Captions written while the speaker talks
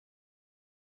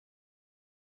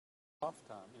Off,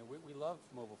 Tom. We love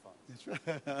mobile phones.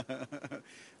 That's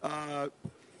right.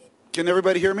 Can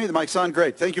everybody hear me? The mic's on?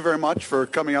 Great. Thank you very much for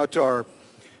coming out to our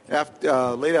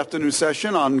late afternoon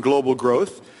session on global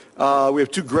growth. We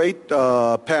have two great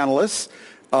panelists.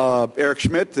 Eric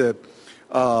Schmidt, the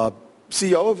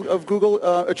CEO of Google,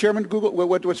 Chairman of Google.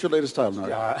 What's your latest title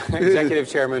now? Executive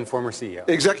Chairman, former CEO.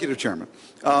 Executive Chairman,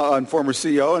 and former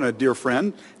CEO and a dear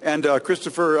friend. And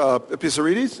Christopher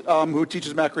Pissarides, who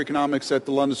teaches macroeconomics at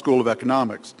the London School of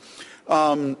Economics.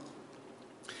 One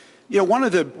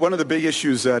of the big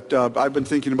issues that I've been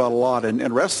thinking about a lot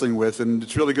and wrestling with, and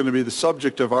it's really going to be the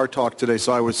subject of our talk today,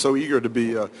 so I was so eager to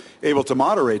be able to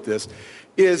moderate this,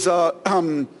 is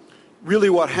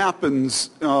really what happens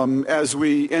as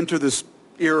we enter this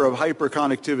era of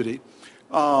hyperconnectivity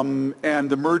and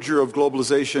the merger of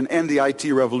globalization and the IT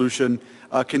revolution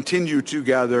continue to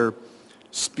gather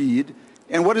speed.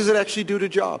 And what does it actually do to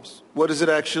jobs? What does it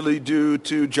actually do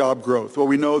to job growth? Well,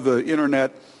 we know the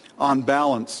internet, on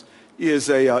balance, is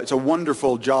it's a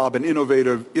wonderful job and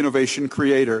innovation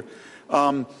creator.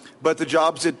 But the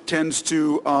jobs it tends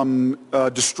to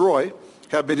destroy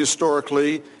have been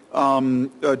historically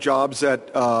jobs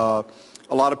that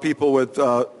a lot of people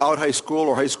without high school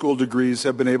or high school degrees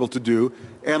have been able to do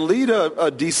and lead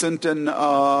a decent and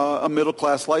a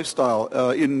middle-class lifestyle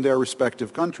in their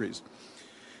respective countries.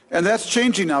 And that's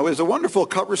changing now. There's a wonderful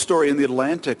cover story in The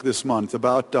Atlantic this month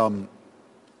about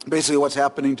basically what's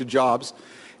happening to jobs,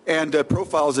 and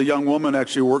profiles a young woman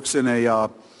actually works in a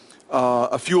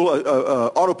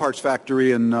auto parts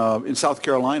factory in South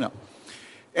Carolina.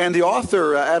 And the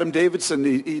author, Adam Davidson,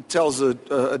 he tells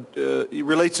he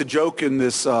relates a joke in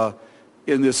this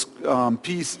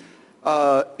piece.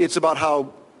 It's about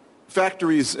how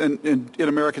factories in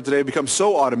America today become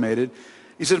so automated.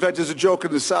 He said, in fact, there's a joke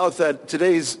in the South that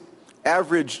today's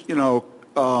average,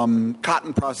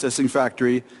 cotton processing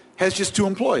factory has just two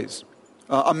employees,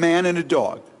 a man and a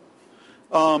dog.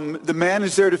 The man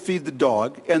is there to feed the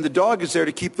dog, and the dog is there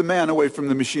to keep the man away from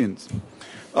the machines.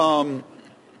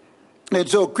 And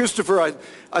so, Christopher, I think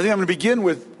I'm going to begin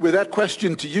with that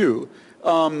question to you.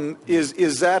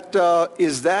 Is that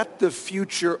the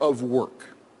future of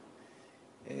work?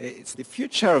 It's the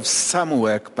future of some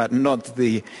work, but not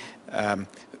the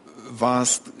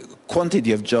vast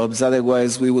quantity of jobs.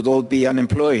 Otherwise, we would all be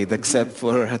unemployed, except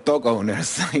for dog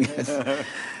owners, I guess.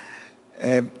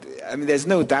 There's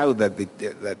no doubt that the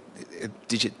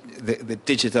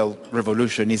digital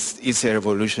revolution is a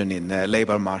revolution in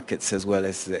labor markets as well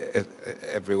as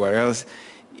everywhere else.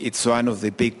 It's one of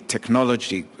the big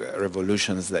technology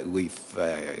revolutions that we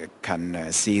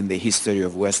can see in the history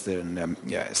of Western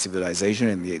civilization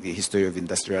and the history of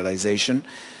industrialization.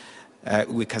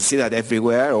 We can see that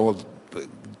everywhere. All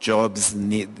jobs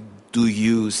do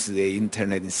use the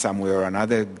internet in some way or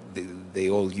another. They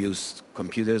all use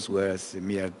computers, whereas a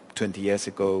mere 20 years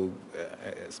ago,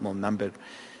 a small number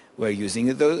were using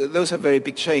it. Those are very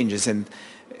big changes. And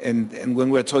when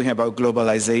we're talking about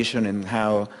globalization and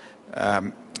how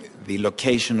the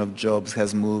location of jobs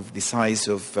has moved, the size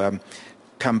of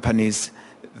companies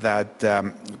that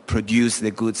produce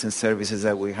the goods and services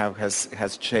that we have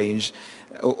has changed.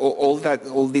 All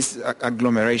this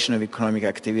agglomeration of economic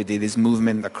activity, this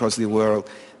movement across the world,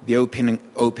 the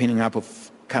opening up of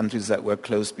countries that were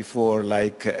closed before,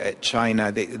 like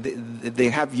China, they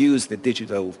have used the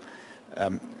digital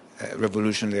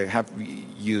revolution. They have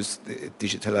used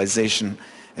digitalization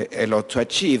a lot to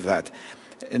achieve that.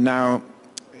 Now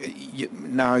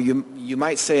you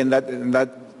might say, and that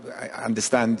I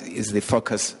understand is the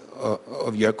focus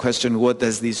of your question, what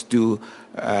does this do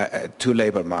to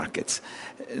labor markets?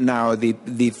 Now,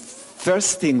 the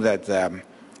first thing that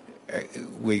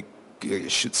we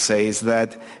should say is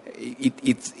that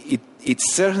it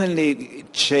certainly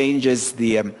changes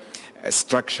the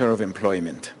structure of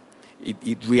employment.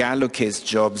 It reallocates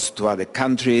jobs to other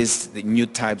countries. The new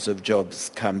types of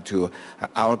jobs come to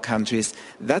our countries.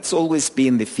 That's always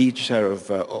been the feature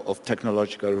of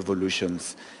technological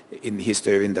revolutions in the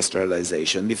history of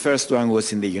industrialization. The first one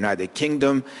was in the United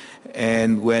Kingdom,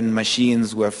 and when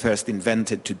machines were first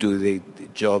invented to do the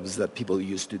jobs that people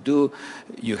used to do,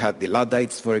 you had the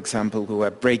Luddites, for example, who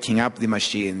were breaking up the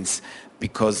machines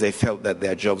because they felt that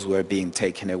their jobs were being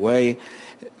taken away.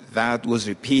 That was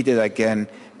repeated again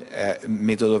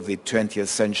middle of the 20th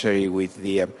century with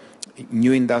the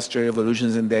new industrial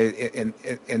revolutions, and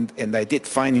I did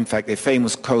find, in fact, a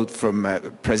famous quote from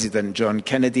President John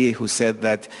Kennedy, who said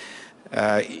that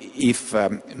if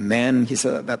men, he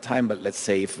said at that time, but let's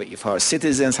say if our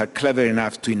citizens are clever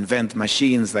enough to invent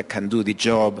machines that can do the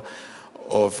job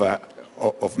of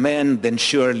of men, then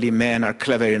surely men are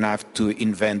clever enough to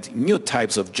invent new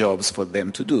types of jobs for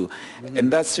them to do. Mm-hmm.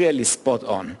 And that's really spot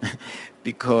on.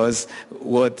 Because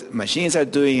what machines are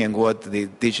doing and what the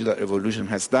digital revolution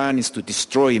has done is to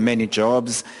destroy many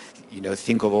jobs.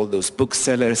 Think of all those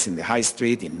booksellers in the high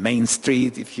street, in Main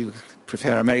Street, if you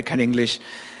prefer American English.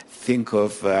 Think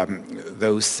of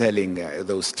those selling,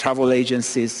 those travel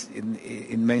agencies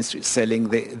in Main Street selling,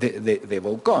 they've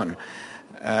all gone.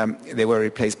 They were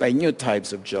replaced by new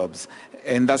types of jobs.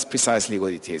 And that's precisely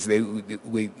what it is.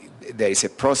 There is a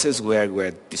process where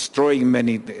we're destroying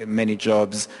many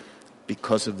jobs.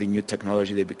 Because of the new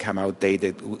technology, they become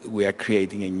outdated. We are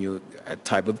creating a new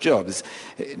type of jobs.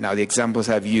 Now, the examples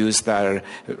I've used are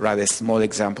rather small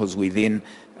examples within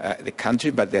the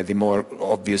country, but they're the more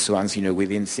obvious ones,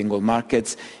 within single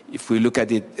markets. If we look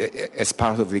at it as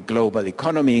part of the global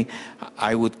economy,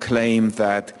 I would claim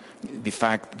that the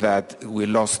fact that we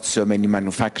lost so many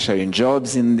manufacturing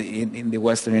jobs in the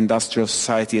Western industrial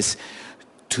societies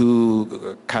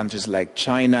to countries like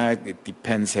China, it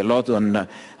depends a lot on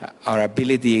our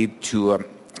ability to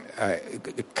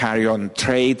carry on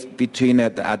trade between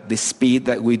it at the speed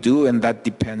that we do, and that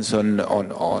depends on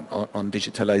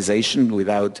digitalization.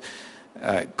 Without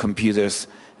computers,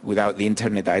 without the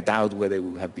internet, I doubt whether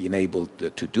we have been able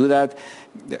to do that.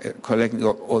 Collecting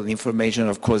all the information,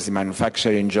 of course, the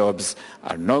manufacturing jobs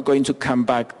are not going to come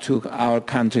back to our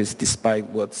countries, despite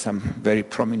what some very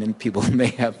prominent people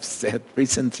may have said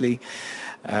recently.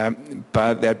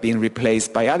 But they're being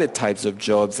replaced by other types of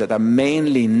jobs that are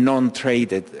mainly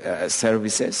non-traded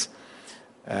services.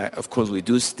 Of course, we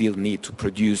do still need to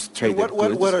produce traded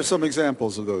goods. What are some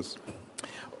examples of those?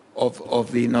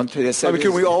 Of the non-traded services?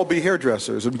 Can we all be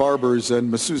hairdressers and barbers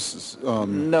and masseuses?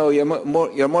 No,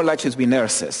 you're more likely to be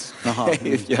nurses. Uh-huh.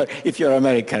 if you're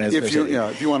American, especially.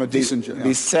 If you want a decent job.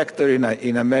 The sector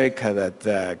in America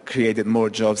that created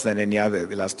more jobs than any other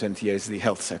the last 20 years is the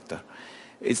health sector.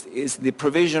 It's the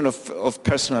provision of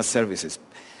personal services.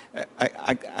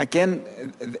 I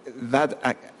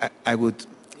would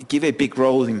give a big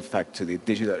role, in fact, to the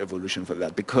digital revolution for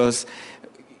that, because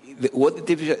what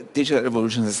the digital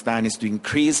revolution has done is to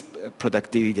increase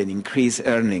productivity and increase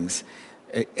earnings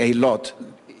a lot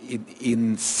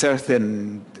in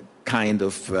certain kind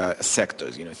of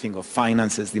sectors. Think of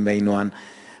finance as the main one,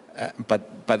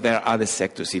 but there are other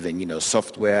sectors, even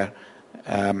software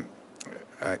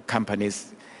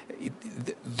companies.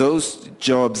 Those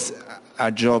jobs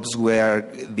are jobs where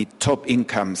the top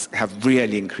incomes have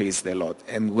really increased a lot,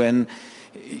 and when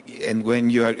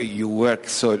you work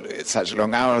such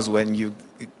long hours, when you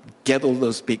get all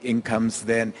those big incomes,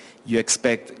 then you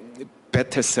expect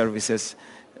better services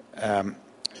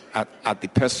at the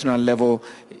personal level.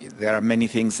 There are many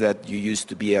things that you used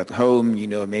to be at home.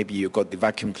 Maybe you got the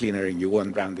vacuum cleaner and you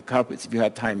went around the carpets. If you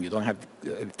had time, you don't have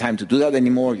time to do that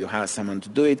anymore. You hire someone to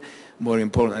do it. More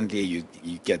importantly, you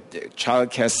get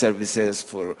childcare services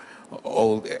for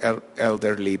all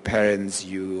elderly parents.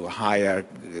 You hire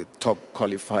top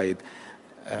qualified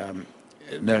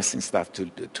nursing staff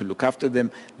to look after them.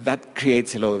 That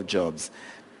creates a lot of jobs.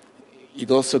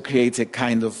 It also creates a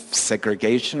kind of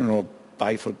segregation or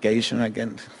bifurcation,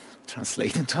 again,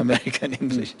 translate into American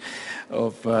English,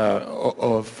 of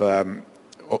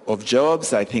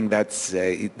jobs. I think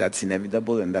that's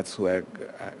inevitable, and that's where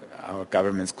our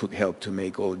governments could help to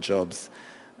make all jobs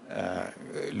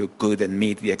look good and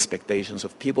meet the expectations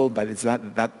of people. But it's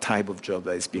that type of job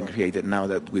that is being created now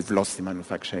that we've lost the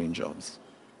manufacturing jobs.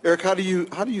 Eric, how do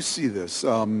you see this?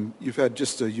 You've had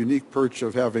just a unique perch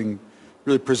of having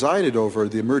really presided over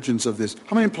the emergence of this.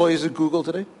 How many employees at Google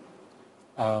today?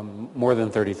 More than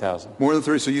 30,000. More than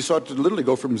 30. So you saw it literally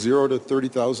go from 0 to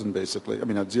 30,000, basically. I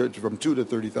mean, not zero, from 2 to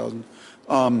 30,000.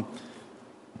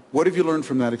 What have you learned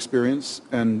from that experience,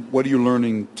 and what are you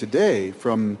learning today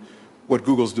from what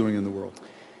Google's doing in the world?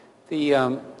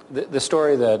 The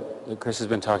story that Chris has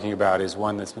been talking about is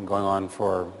one that's been going on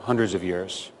for hundreds of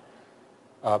years.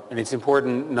 And it's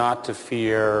important not to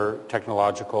fear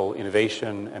technological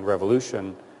innovation and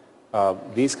revolution.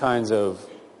 These kinds of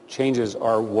changes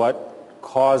are what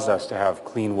caused us to have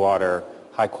clean water,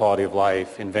 high quality of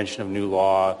life, invention of new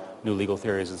law, new legal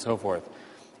theories, and so forth.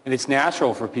 And it's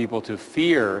natural for people to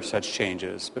fear such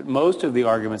changes, but most of the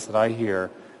arguments that I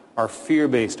hear are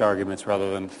fear-based arguments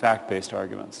rather than fact-based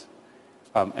arguments.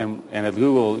 And at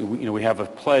Google, we have a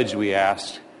pledge we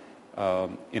asked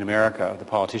in America the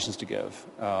politicians to give.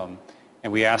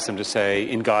 And we asked them to say,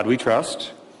 "In God we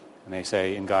trust." And they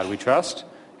say, "In God we trust."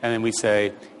 And then we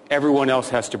say, "Everyone else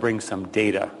has to bring some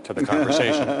data to the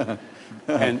conversation."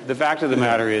 And the fact of the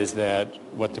matter is that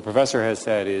what the professor has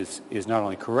said is not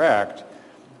only correct,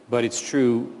 but it's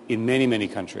true in many, many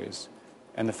countries.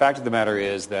 And the fact of the matter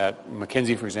is that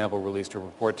McKinsey, for example, released a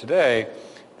report today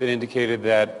that indicated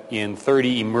that in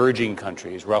 30 emerging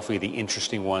countries, roughly the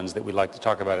interesting ones that we'd like to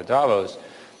talk about at Davos,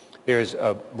 there's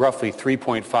roughly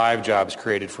 3.5 jobs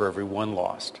created for every one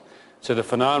lost. So the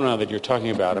phenomenon that you're talking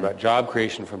about job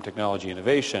creation from technology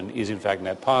innovation, is in fact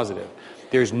net positive.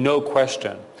 There's no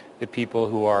question that people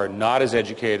who are not as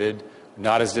educated,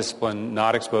 not as disciplined,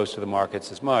 not exposed to the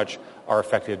markets as much, are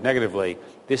affected negatively.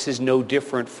 This is no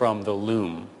different from the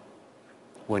loom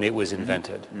when it was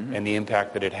invented and the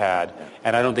impact that it had.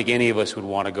 And I don't think any of us would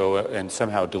want to go and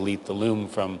somehow delete the loom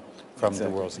from the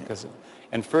world.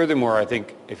 And furthermore, I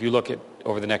think if you look at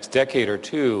over the next decade or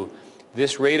two,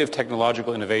 this rate of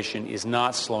technological innovation is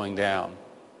not slowing down.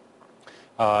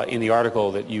 In the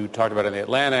article that you talked about in the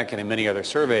Atlantic and in many other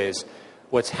surveys,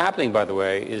 what's happening, by the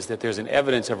way, is that there's an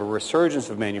evidence of a resurgence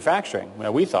of manufacturing.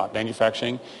 Now, we thought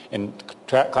manufacturing, and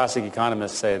classic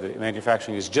economists say that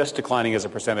manufacturing is just declining as a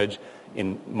percentage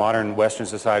in modern Western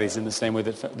societies in the same way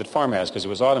that farm has, because it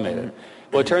was automated.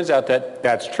 Well, it turns out that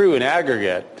that's true in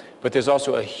aggregate, but there's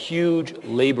also a huge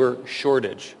labor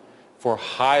shortage for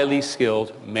highly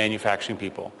skilled manufacturing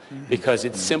people, because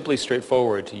it's simply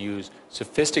straightforward to use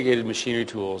sophisticated machinery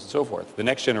tools and so forth. The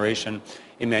next generation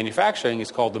in manufacturing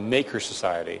is called the Maker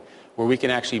Society, where we can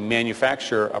actually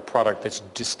manufacture a product that's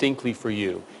distinctly for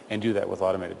you and do that with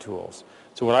automated tools.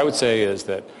 So what I would say is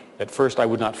that at first I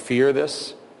would not fear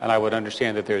this, and I would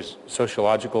understand that there's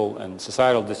sociological and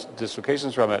societal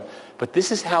dislocations from it, but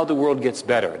this is how the world gets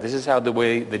better. This is how the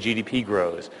way the GDP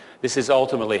grows. This is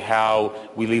ultimately how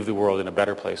we leave the world in a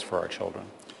better place for our children.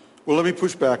 Well, let me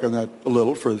push back on that a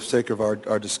little for the sake of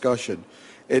our discussion.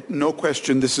 No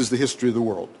question, this is the history of the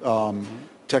world.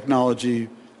 Technology,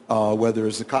 whether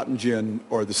it's the cotton gin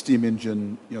or the steam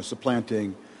engine,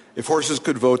 supplanting. If horses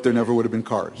could vote, there never would have been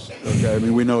cars. Okay, I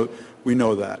mean, we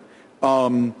know that.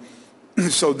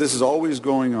 So this is always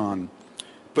going on.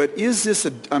 But is this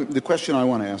the question I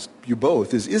want to ask you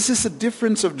both is this a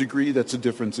difference of degree that's a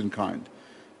difference in kind?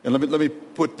 And let me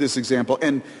put this example.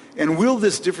 And will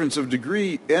this difference of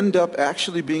degree end up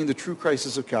actually being the true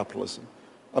crisis of capitalism?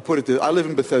 I'll put it this. I live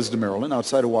in Bethesda, Maryland,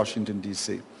 outside of Washington,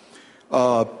 D.C.,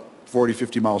 40,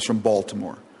 50 miles from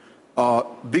Baltimore.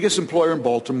 Biggest employer in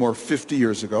Baltimore 50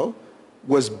 years ago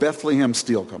was Bethlehem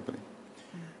Steel Company.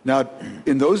 Now,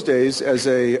 in those days, as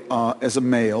a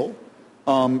male,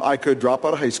 I could drop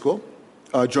out of high school,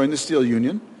 join the steel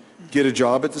union, get a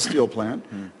job at the steel plant,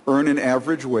 earn an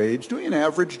average wage, doing an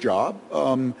average job,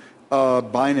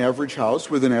 buy an average house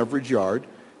with an average yard,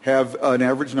 have an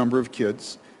average number of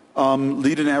kids,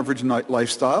 lead an average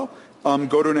lifestyle,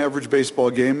 go to an average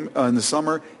baseball game in the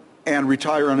summer, and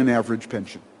retire on an average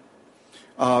pension.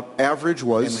 Average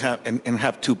was... And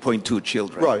have 2.2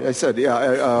 children. Right, I said,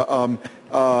 yeah.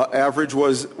 Average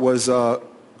was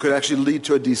could actually lead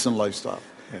to a decent lifestyle.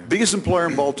 Yeah. Biggest employer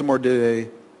in Baltimore today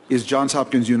is Johns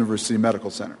Hopkins University Medical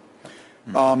Center.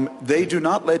 They do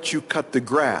not let you cut the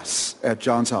grass at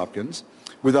Johns Hopkins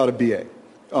without a BA.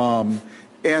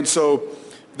 And so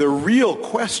the real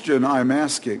question I'm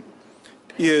asking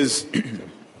is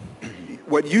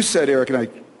what you said, Eric, and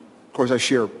of course I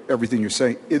share everything you're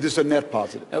saying, is this a net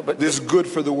positive? No, but this is good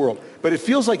for the world. But it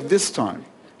feels like this time,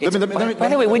 by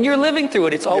the way, when you're living through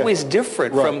it, it's always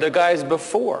different from the guys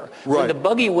before. Right. When the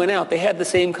buggy went out, they had the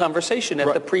same conversation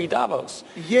at the pre-Davos.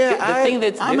 Yeah,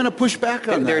 I'm going to push back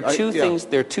on that.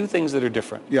 There are two things that are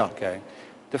different. Yeah. Okay.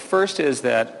 The first is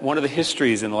that one of the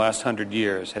histories in the last 100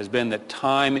 years has been that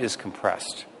time is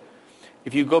compressed.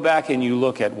 If you go back and you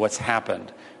look at what's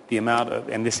happened, the amount of,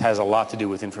 and this has a lot to do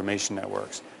with information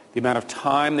networks, the amount of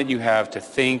time that you have to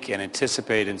think and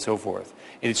anticipate and so forth.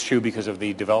 And it's true because of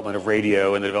the development of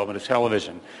radio and the development of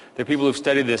television. There are people who've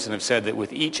studied this and have said that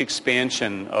with each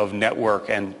expansion of network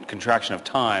and contraction of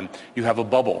time, you have a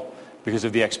bubble because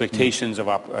of the expectations of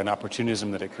an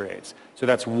opportunism that it creates. So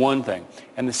that's one thing.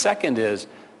 And the second is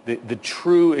the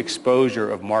true exposure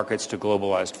of markets to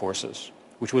globalized forces,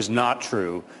 which was not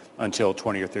true until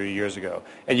 20 or 30 years ago.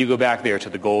 And you go back there to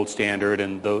the gold standard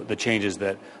and the changes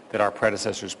that our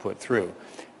predecessors put through.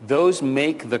 Those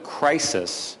make the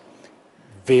crisis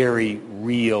very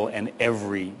real and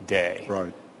every day.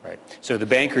 Right. Right. So the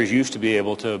bankers used to be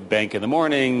able to bank in the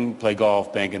morning, play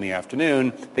golf, bank in the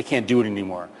afternoon. They can't do it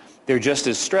anymore. They're just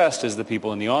as stressed as the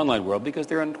people in the online world because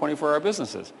they're in 24-hour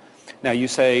businesses. Now you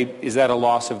say, is that a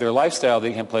loss of their lifestyle?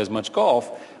 They can't play as much golf.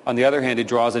 On the other hand, it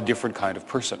draws a different kind of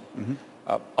person.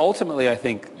 Ultimately, I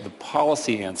think the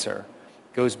policy answer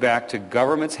goes back to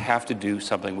governments have to do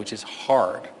something which is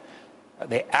hard.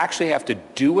 They actually have to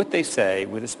do what they say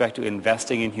with respect to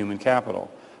investing in human capital.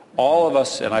 All of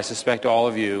us, and I suspect all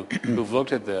of you who've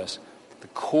looked at this, The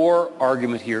core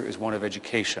argument here is one of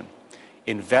education.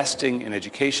 Investing in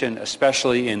education,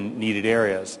 especially in needed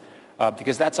areas,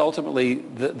 because that's ultimately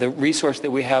the resource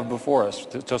that we have before us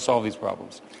to solve these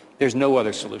problems. There's no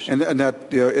other solution. And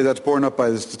that's borne up by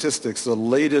the statistics. The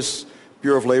latest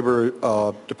Bureau of Labor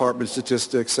Department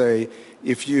statistics say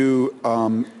if you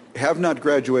have not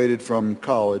graduated from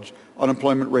college,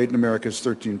 unemployment rate in America is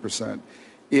 13%.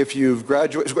 If you've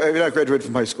not graduated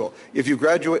from high school. If you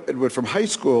graduated from high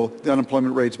school, the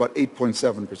unemployment rate is about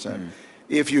 8.7%.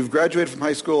 If you've graduated from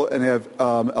high school and have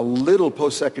a little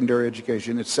post-secondary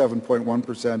education, it's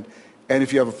 7.1%. And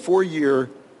if you have a 4-year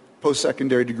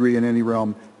post-secondary degree in any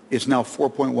realm, it's now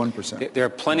 4.1%. There are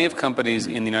plenty of companies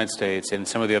in the United States and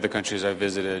some of the other countries I've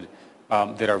visited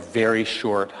that are very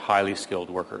short, highly skilled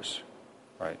workers.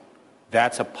 Right?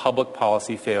 That's a public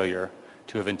policy failure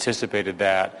to have anticipated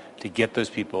that, to get those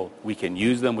people. We can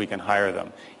use them, we can hire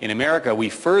them. In America, we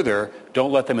further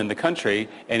don't let them in the country,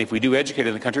 and if we do educate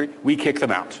in the country, we kick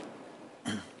them out.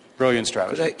 Brilliant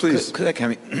strategy. Could I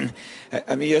come in?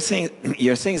 I mean, you're saying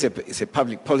it's a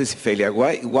public policy failure.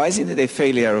 Why isn't it a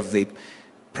failure of the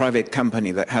private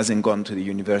company that hasn't gone to the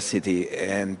university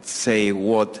and say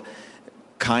what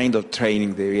kind of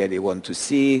training they really want to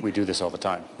see? We do this all the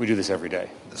time. We do this every day.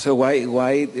 So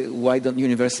why don't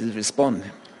universities respond?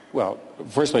 Well,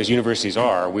 first place, universities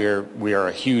are. We are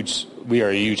a huge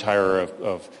hirer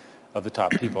of the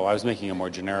top people. I was making a more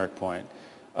generic point.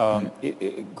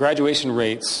 Graduation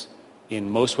rates in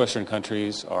most Western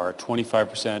countries are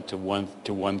 25%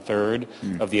 to one-third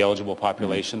of the eligible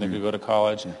population that could go to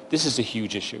college. This is a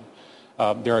huge issue.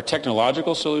 There are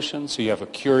technological solutions. So you have a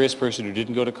curious person who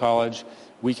didn't go to college.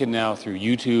 We can now, through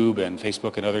YouTube and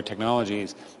Facebook and other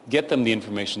technologies, get them the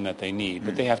information that they need,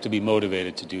 but they have to be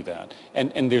motivated to do that.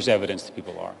 And there's evidence that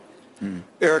people are.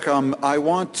 Eric, I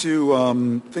want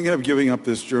to, thinking of giving up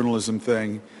this journalism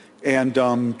thing and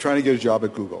trying to get a job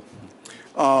at Google.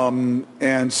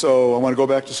 And so I want to go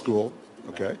back to school,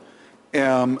 okay?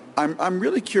 I'm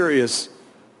really curious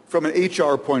from an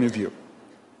HR point of view.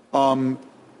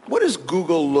 What is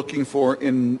Google looking for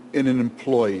in an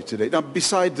employee today? Now,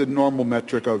 beside the normal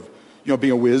metric of,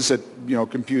 being a whiz at,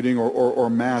 computing or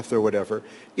math or whatever,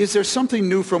 is there something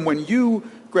new from when you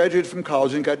graduated from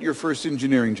college and got your first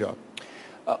engineering job?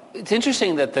 It's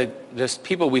interesting that the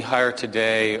people we hire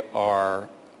today are,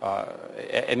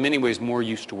 in many ways, more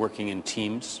used to working in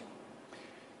teams.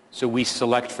 So we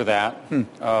select for that.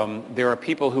 There are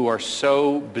people who are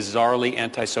so bizarrely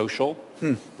antisocial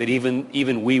that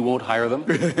even we won't hire them.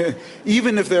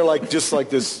 Even if they're just like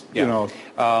this,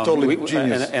 totally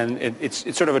genius. And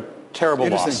it's sort of a terrible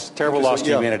loss to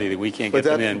humanity that we can't get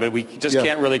them in, but we just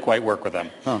can't really quite work with them.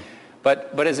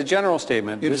 But as a general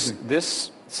statement,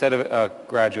 this set of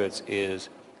graduates is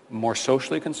more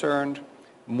socially concerned,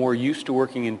 more used to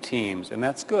working in teams, and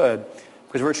that's good.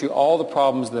 Because virtually all the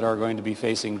problems that are going to be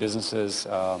facing businesses,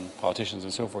 politicians,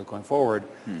 and so forth going forward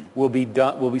will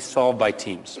be solved by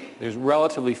teams. There's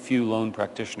relatively few lone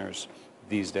practitioners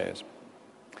these days.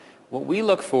 What we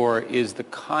look for is the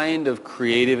kind of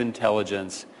creative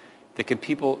intelligence that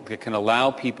can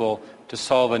allow people to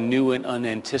solve a new and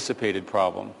unanticipated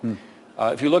problem.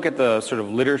 If you look at the sort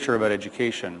of literature about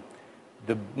education,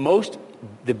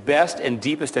 the best and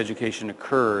deepest education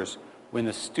occurs when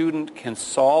the student can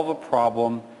solve a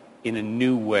problem in a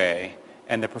new way,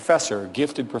 and the professor,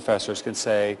 gifted professors, can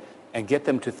say and get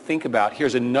them to think about,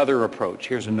 here's another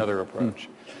approach.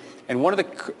 And one of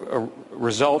the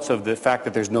results of the fact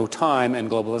that there's no time and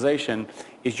globalization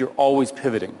is you're always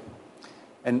pivoting.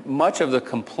 And much of the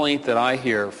complaint that I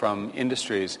hear from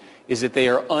industries is that they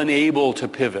are unable to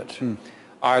pivot,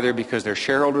 either because their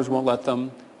shareholders won't let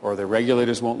them, or their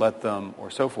regulators won't let them,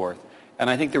 or so forth. And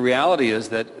I think the reality is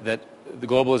that the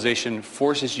globalization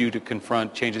forces you to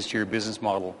confront changes to your business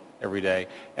model every day.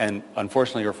 And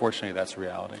unfortunately or fortunately, that's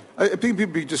reality. I think people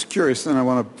would be just curious, and I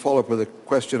want to follow up with a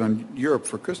question on Europe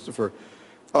for Christopher.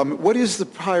 What is the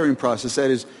hiring process?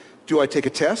 That is, do I take a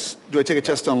test? Do I take a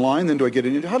test online? Then do I get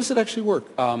an interview? How does it actually work?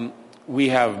 We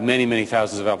have many, many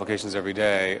thousands of applications every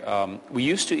day. We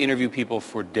used to interview people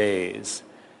for days,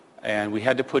 and we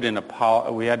had to put in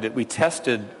we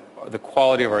tested the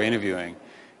quality of our interviewing,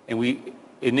 and we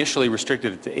initially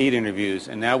restricted it to 8 interviews,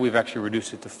 and now we've actually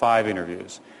reduced it to 5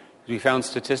 interviews. We found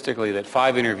statistically that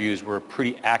 5 interviews were a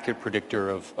pretty accurate predictor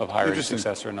of hiring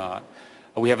success or not.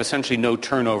 We have essentially no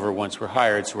turnover once we're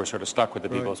hired, so we're sort of stuck with the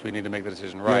people, so we need to make the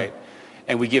decision right.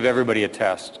 And we give everybody a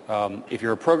test. If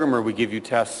you're a programmer, we give you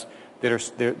tests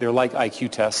that they're like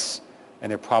IQ tests, and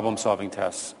they're problem-solving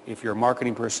tests. If you're a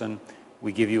marketing person,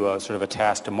 we give you a sort of a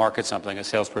task to market something. A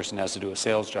salesperson has to do a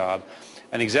sales job.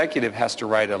 An executive has to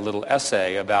write a little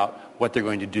essay about what they're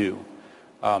going to do.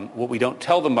 What we don't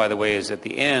tell them, by the way, is at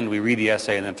the end we read the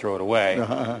essay and then throw it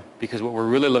away, because what we're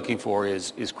really looking for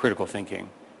is critical thinking.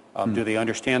 Do they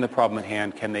understand the problem at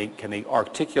hand? Can they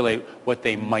articulate what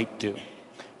they might do?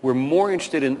 We're more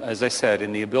interested in, as I said,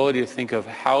 in the ability to think of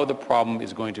how the problem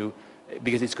is going to,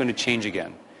 because it's going to change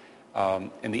again.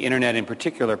 And the internet in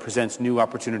particular presents new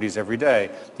opportunities every day.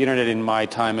 The internet in my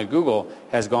time at Google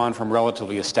has gone from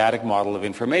relatively a static model of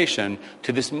information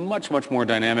to this much, much more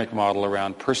dynamic model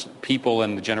around people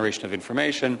and the generation of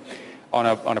information. On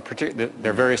a particular,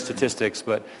 there are various statistics,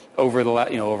 but over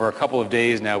over a couple of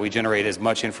days now, we generate as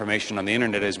much information on the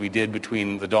internet as we did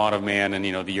between the dawn of man and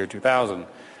the year 2000.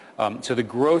 So the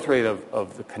growth rate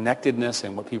of the connectedness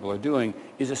and what people are doing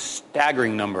is a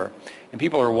staggering number. And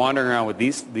people are wandering around with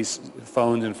these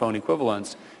phones and phone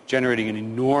equivalents, generating an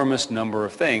enormous number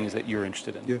of things that you're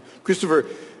interested in. Yeah. Christopher,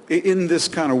 in this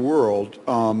kind of world,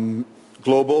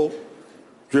 global,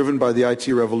 driven by the IT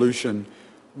revolution,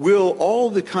 will all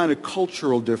the kind of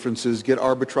cultural differences get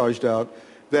arbitraged out?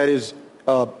 That is,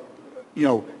 will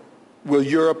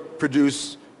Europe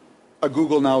produce a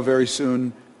Google now very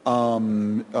soon?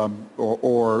 Or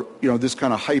this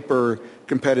kind of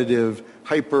hyper-competitive,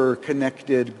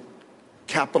 hyper-connected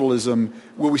capitalism?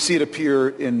 Will we see it appear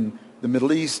in the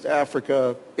Middle East,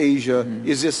 Africa, Asia?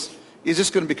 Is this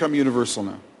going to become universal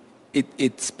now?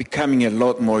 It's becoming a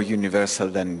lot more universal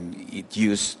than it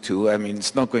used to. I mean,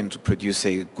 it's not going to produce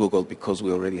a Google because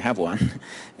we already have one,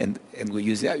 and we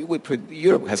use it.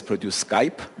 Europe has produced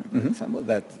Skype. Some of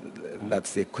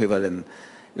that's the equivalent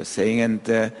you're saying,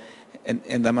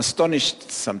 and I'm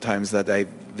astonished sometimes that I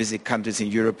visit countries in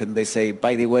Europe and they say,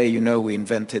 by the way, we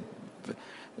invented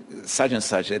such and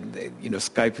such, and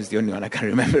Skype is the only one I can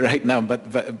remember right now, but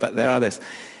there are others.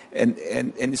 And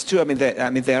it's true. I mean,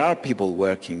 there are people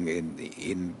working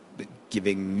in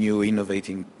giving new,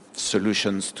 innovating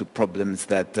solutions to problems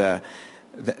that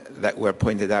were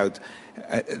pointed out.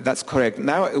 That's correct.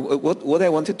 Now, what I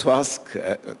wanted to ask,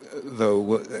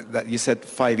 though, that you said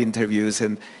 5 interviews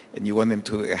and you want them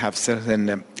to have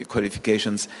certain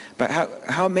qualifications, but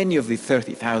how many of the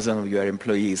 30,000 of your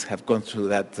employees have gone through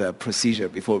that procedure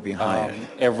before being hired?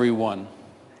 Everyone.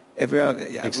 Everyone,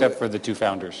 yeah. Except for the 2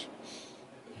 founders.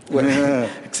 Well,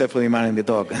 except for the man and the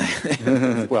dog.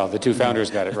 Well, the 2 founders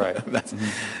got it right.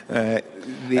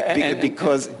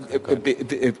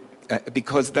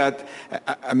 Because that,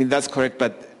 I mean, that's correct,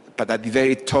 but at the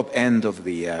very top end of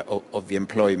the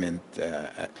employment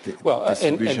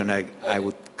distribution, I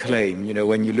would claim,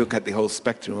 when you look at the whole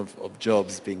spectrum of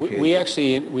jobs being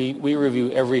created. We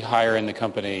review every hire in the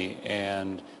company,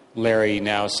 and Larry,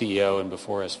 now CEO and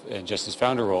before and just his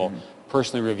founder role,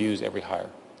 personally reviews every hire.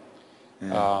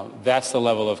 That's the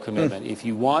level of commitment. If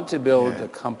you want to build a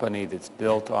company that's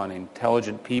built on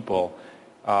intelligent people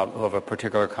of a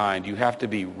particular kind, you have to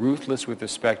be ruthless with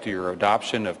respect to your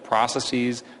adoption of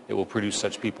processes that will produce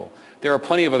such people. There are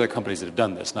plenty of other companies that have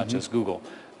done this, not just Google,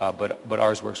 but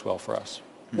ours works well for us.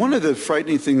 One of the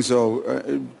frightening things, though,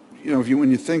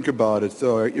 when you think about it,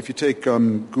 though, if you take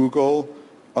Google,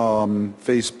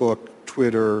 Facebook,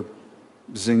 Twitter,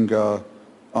 Zynga,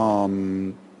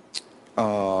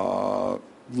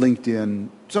 LinkedIn,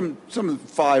 some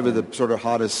 5 of the sort of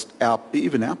hottest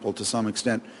even Apple to some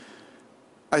extent.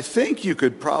 I think you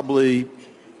could probably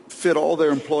fit all their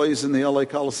employees in the LA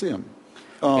Coliseum.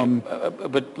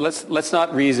 But let's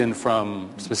not reason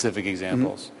from specific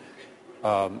examples.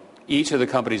 Each of the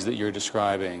companies that you're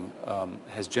describing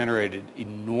has generated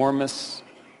enormous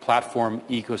platform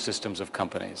ecosystems of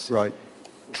companies. Right.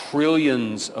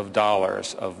 Trillions of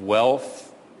dollars of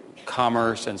wealth,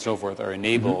 commerce, and so forth are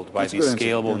enabled by these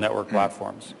scalable network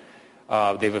platforms.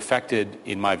 They've affected,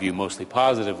 in my view, mostly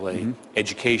positively,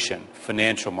 education,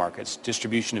 financial markets,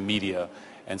 distribution of media,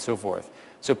 and so forth.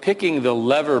 So picking the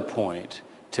lever point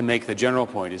to make the general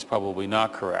point is probably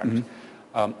not correct.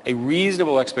 A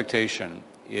reasonable expectation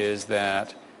is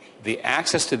that the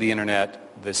access to the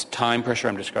internet, this time pressure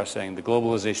I'm discussing, the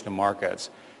globalization of markets,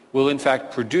 will in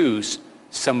fact produce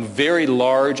some very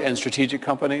large and strategic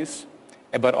companies,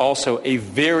 but also a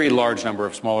very large number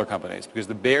of smaller companies, because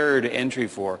the barrier to entry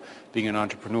for being an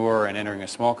entrepreneur and entering a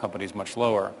small company is much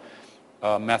lower.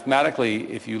 Mathematically,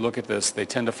 if you look at this, they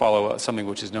tend to follow something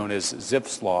which is known as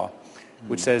Zipf's law,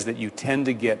 which says that you tend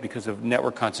to get, because of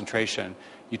network concentration,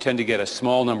 you tend to get a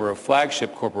small number of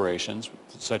flagship corporations,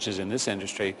 such as in this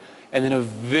industry, and then a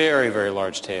very, very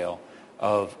large tail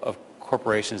of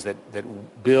corporations that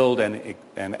build and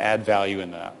add value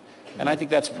in that. And I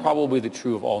think that's probably the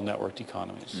true of all networked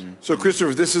economies. So,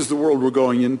 Christopher, if this is the world we're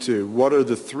going into, what are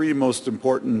the 3 most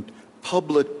important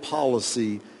public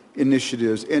policy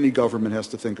initiatives any government has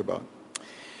to think about?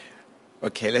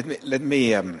 Okay, let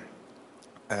me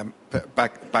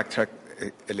Backtrack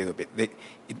a little bit.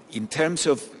 In terms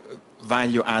of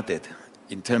value added,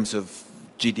 in terms of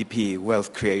GDP,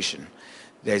 wealth creation,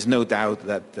 there is no doubt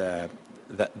that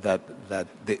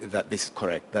this is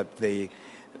correct.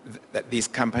 That these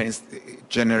companies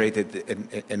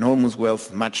generated enormous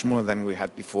wealth, much more than we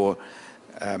had before.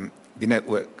 The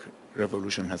network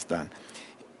revolution has done.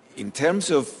 In terms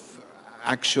of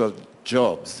actual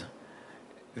jobs,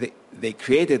 they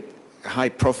created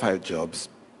high-profile jobs,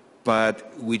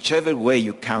 but whichever way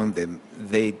you count them,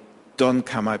 they don't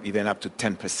come up even up to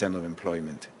 10% of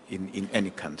employment in any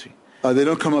country. They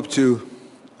don't come up to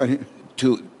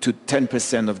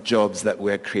 10% of jobs that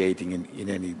we're creating in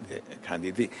any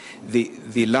country.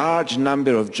 The large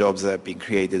number of jobs that have been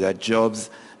created are jobs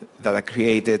that are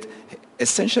created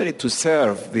essentially to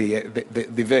serve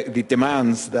the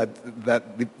demands that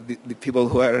the people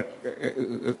who are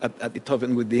at the top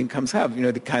end with the incomes have,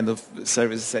 the kind of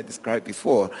services I described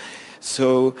before.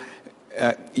 So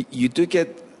you do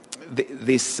get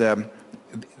this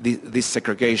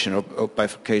segregation or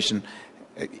bifurcation.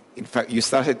 In fact,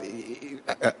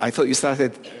 I thought you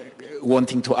started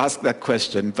wanting to ask that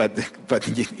question, but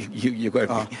you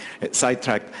got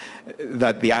sidetracked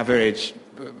that the average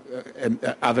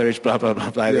blah blah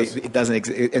blah blah. Yes. It doesn't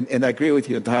exist, and I agree with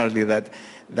you entirely that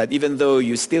even though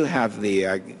you still have the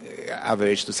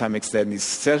average to some extent, it's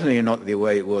certainly not the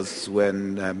way it was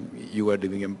when you were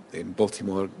living in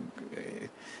Baltimore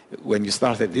when you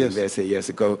started living there, say, years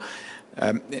ago.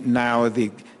 Now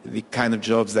the kind of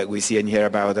jobs that we see and hear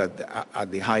about are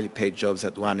the highly paid jobs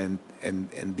at one end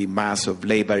and the mass of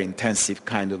labor-intensive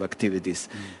kind of activities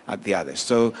at the other.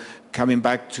 So coming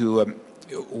back to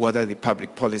what are the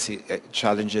public policy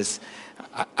challenges,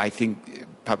 I think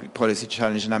public policy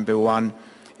challenge number one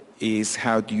is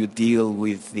how do you deal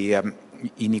with the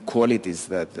inequalities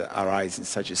that arise in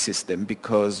such a system,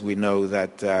 because we know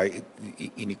that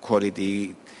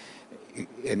inequality,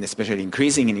 and especially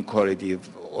increasing inequality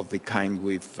of the kind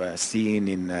we've seen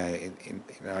in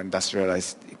our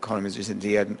industrialized economies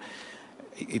recently,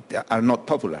 are not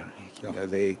popular.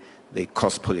 They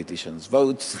cost politicians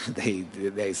votes.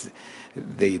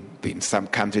 In some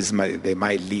countries, they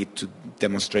might lead to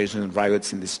demonstrations and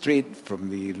riots in the street from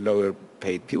the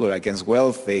lower-paid people against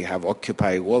wealth. They have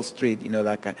Occupy Wall Street.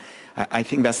 That kind. I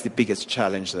think that's the biggest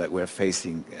challenge that we're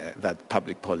facing, that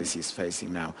public policy is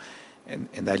facing now.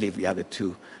 And I leave the other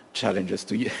two challenges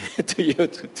to you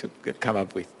to come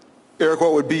up with. Eric,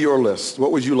 what would be your list?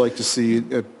 What would you like to see,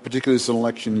 particularly this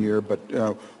election year, but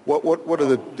what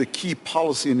are the key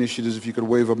policy initiatives, if you could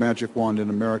wave a magic wand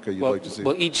in America, you'd like to see?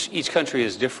 Well, each country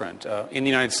is different. In the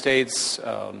United States,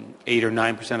 8 or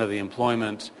 9% of the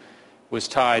employment was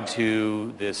tied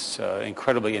to this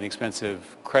incredibly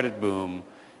inexpensive credit boom,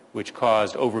 which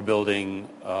caused overbuilding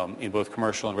in both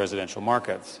commercial and residential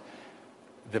markets.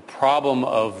 The problem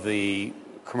of the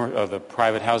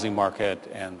private housing market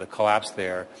and the collapse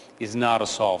there is not a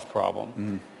solved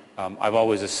problem. I've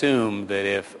always assumed that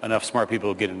if enough smart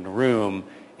people get in a room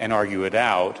and argue it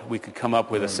out, we could come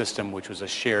up with a system which was a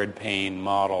shared pain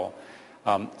model.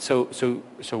 So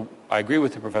I agree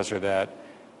with the professor that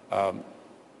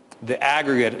the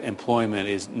aggregate employment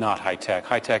is not high tech.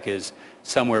 High tech is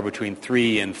somewhere between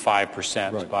 3 and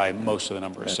 5% by most of the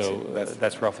numbers.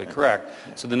 That's roughly correct.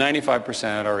 So the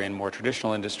 95% are in more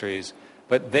traditional industries,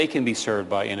 but they can be served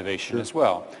by innovation as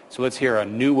well. So let's hear a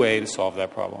new way to solve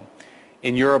that problem.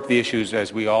 In Europe, the issues,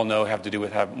 as we all know, have to do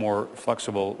with more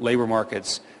flexible labor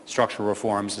markets, structural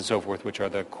reforms, and so forth, which are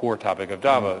the core topic of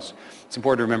Davos. It's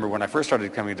important to remember when I first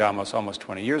started coming to Davos almost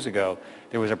 20 years ago,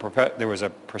 there was a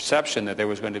perception that there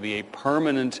was going to be a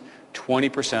permanent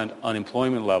 20%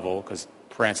 unemployment level, because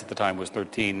France at the time was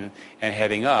 13 and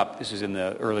heading up. This is in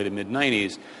the early to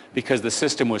mid-90s, because the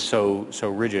system was so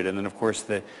rigid. And then, of course,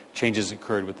 the changes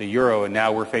occurred with the euro, and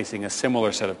now we're facing a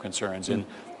similar set of concerns in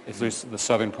at least the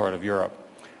southern part of Europe.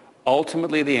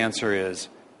 Ultimately, the answer is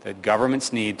that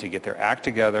governments need to get their act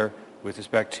together with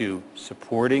respect to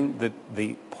supporting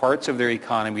the parts of their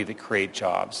economy that create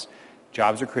jobs.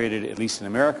 Jobs are created, at least in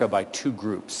America, by two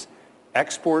groups: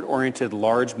 export-oriented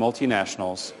large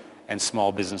multinationals and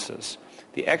small businesses.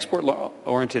 The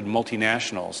export-oriented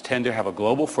multinationals tend to have a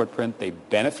global footprint. They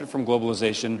benefit from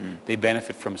globalization. They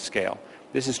benefit from scale.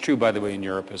 This is true, by the way, in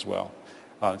Europe as well.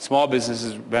 Small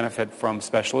businesses benefit from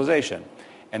specialization.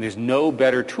 And there's no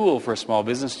better tool for a small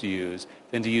business to use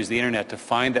than to use the internet to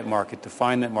find that market,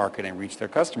 and reach their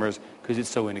customers, because it's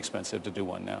so inexpensive to do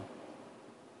one now.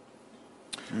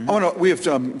 We have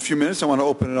a few minutes. I want to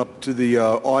open it up to the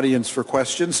audience for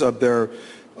questions. There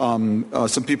are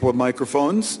some people with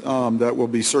microphones that will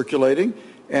be circulating.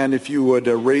 And if you would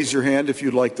raise your hand if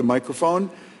you'd like the microphone.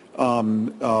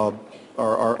 Our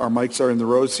mics are in the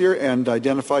rows here, and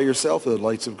identify yourself. The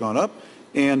lights have gone up.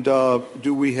 And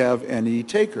do we have any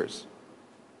takers?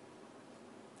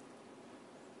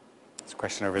 There's a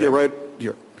question over there. Yeah, right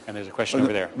here. And there's a question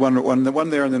over there. One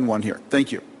there and then one here.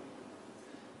 Thank you.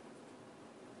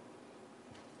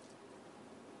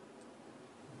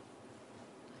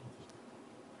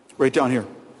 Right down here.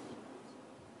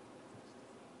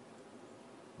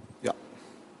 Yeah.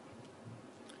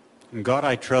 In God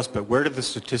I trust, but where did the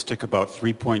statistic about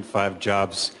 3.5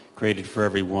 jobs created for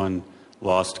every one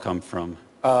lost come from?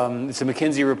 It's a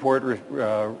McKinsey report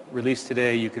released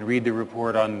today. You can read the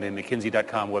report on the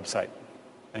McKinsey.com website.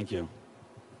 Thank you.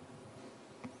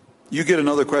 You get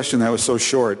another question that was so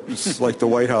short. It's like the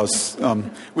White House.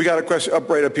 We got a question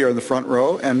right up here in the front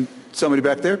row, and somebody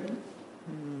back there.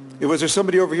 Was there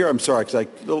somebody over here? I'm sorry, because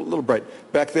a little bright.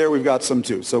 Back there, we've got some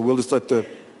too. So we'll just let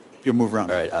you move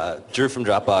around. All right, Drew from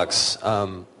Dropbox.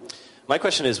 My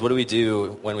question is, what do we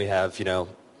do when we have,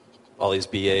 all these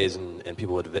BAs and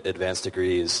people with advanced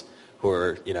degrees who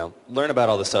are, learn about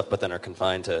all this stuff, but then are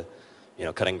confined to,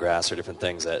 cutting grass or different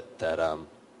things that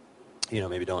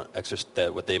maybe don't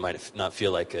exercise what they might not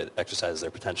feel like it exercises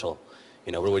their potential.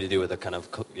 What do we do with the kind of,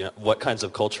 what kinds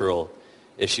of cultural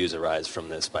issues arise from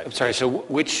this? I'm sorry, so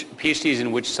which PhDs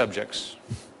in which subjects?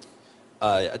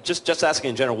 Just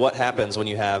asking in general, what happens when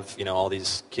you have all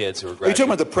these kids who are graduating? Are you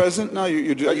talking about the present now? Are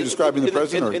you describing the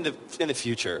present? In the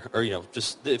future, or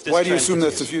just if this why do you assume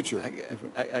continues. that's the future?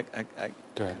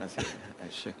 Go ahead.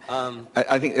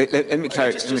 I think let me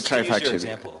clarify. Just use your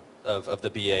example of the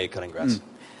BA cutting grass.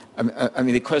 I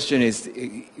mean, the question is,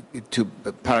 to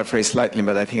paraphrase slightly,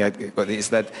 but I think is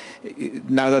that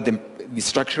now that the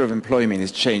structure of employment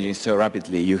is changing so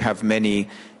rapidly, you have many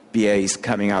BAs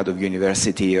coming out of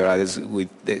university or others with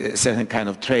a certain kind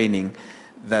of training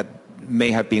that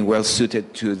may have been well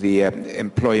suited to the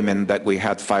employment that we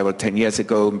had 5 or 10 years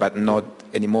ago, but not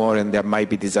anymore, and there might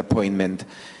be disappointment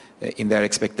in their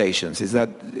expectations. Is that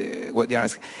what you're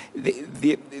asking?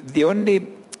 The only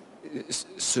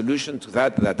solution to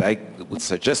that I would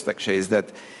suggest actually is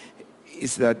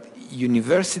that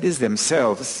universities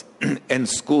themselves and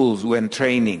schools, when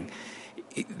training,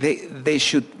 they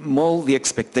should mold the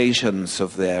expectations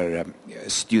of their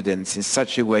students in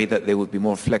such a way that they would be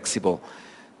more flexible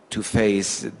to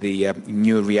face the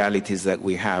new realities that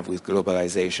we have with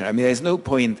globalization. I mean, there's no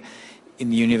point in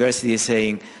the university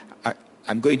saying,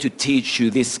 I'm going to teach you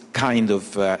this kind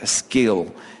of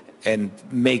skill and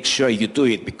make sure you do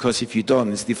it, because if you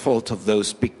don't, it's the fault of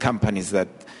those big companies that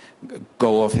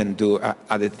go off and do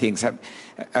other things.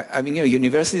 I mean,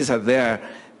 universities are there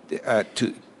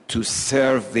to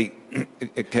serve the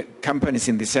companies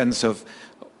in the sense of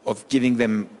giving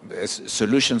them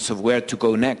solutions of where to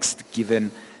go next, given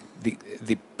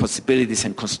the possibilities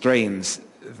and constraints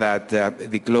that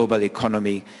the global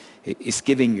economy is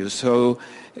giving you. So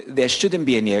there shouldn't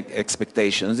be any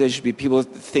expectations. There should be people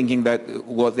thinking that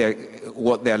what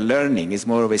they're learning is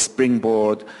more of a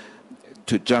springboard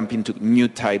to jump into new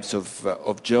types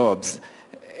of jobs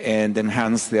and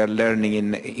enhance their learning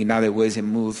in other ways and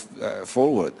move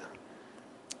forward.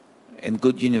 And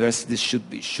good universities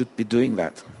should be doing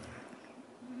that.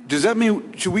 Does that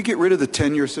mean, should we get rid of the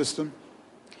tenure system?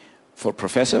 For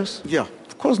professors? Yeah.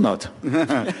 Of course not.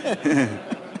 There's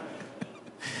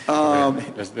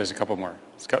a couple more.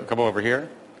 There's a couple over here,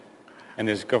 and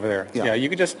there's a couple over there. Yeah, you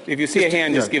could just, if you see a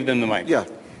hand, just give them the mic. Yeah.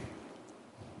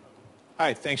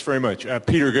 Hi, thanks very much.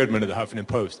 Peter Goodman of the Huffington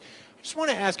Post. I just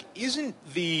want to ask, isn't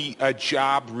the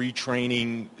job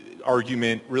retraining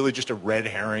argument really just a red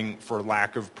herring for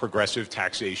lack of progressive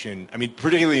taxation? I mean,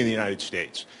 particularly in the United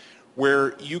States,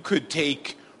 where you could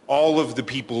take all of the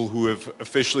people who have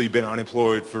officially been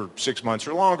unemployed for 6 months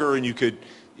or longer, and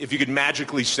if you could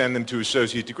magically send them to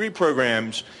associate degree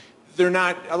programs, a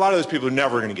lot of those people are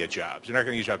never going to get jobs. They're not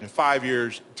going to get jobs in 5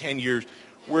 years, 10 years.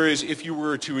 Whereas if you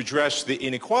were to address the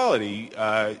inequality,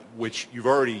 which you've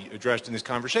already addressed in this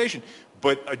conversation,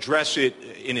 but address it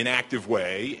in an active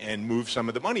way and move some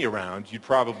of the money around, you'd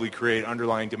probably create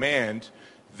underlying demand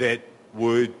that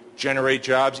would generate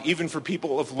jobs even for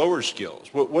people of lower skills.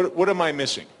 What am I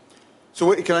missing?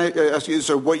 So can I ask you,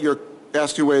 so what you're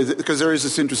asking away, because there is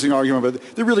this interesting argument,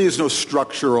 but there really is no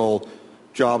structural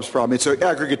jobs problem. It's an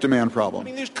aggregate demand problem. I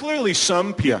mean, there's clearly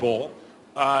some people,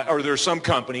 or there are some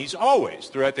companies always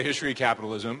throughout the history of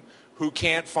capitalism who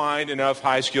can't find enough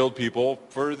high-skilled people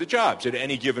for the jobs at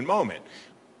any given moment.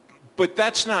 But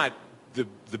that's not the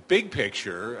big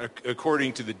picture,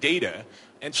 according to the data.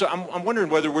 And so I'm wondering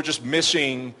whether we're just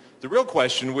missing the real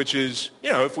question, which is,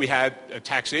 if we had a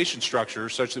taxation structure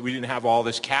such that we didn't have all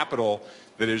this capital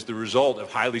that is the result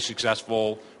of highly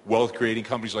successful wealth-creating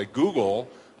companies like Google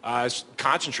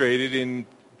concentrated in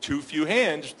too few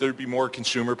hands, there'd be more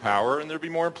consumer power and there'd be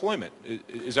more employment.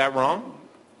 Is that wrong?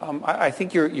 I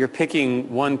think you're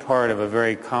picking one part of a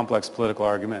very complex political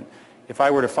argument. If I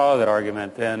were to follow that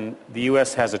argument, then the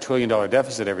U.S. has $1 trillion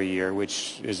deficit every year,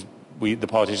 which is the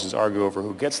politicians argue over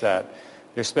who gets that.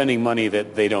 They're spending money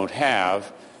that they don't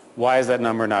have. Why is that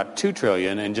number not $2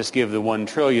 trillion, and just give the $1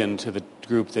 trillion to the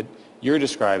group that you're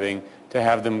describing to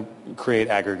have them create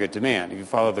aggregate demand? If you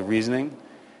follow the reasoning,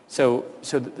 so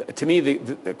to me,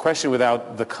 the question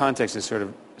without the context is sort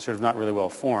of not really well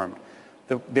formed.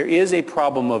 There is a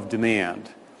problem of demand.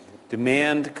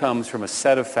 Demand comes from a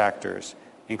set of factors,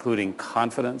 including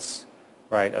confidence,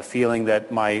 right? A feeling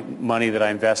that my money that I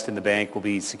invest in the bank will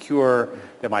be secure,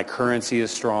 that my currency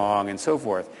is strong, and so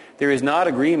forth. There is not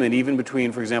agreement even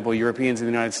between, for example, Europeans and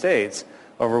the United States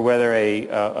over whether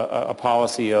a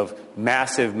policy of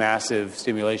massive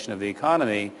stimulation of the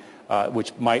economy,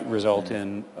 which might result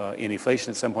in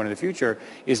inflation at some point in the future,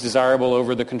 is desirable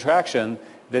over the contraction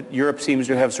that Europe seems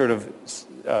to have sort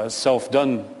of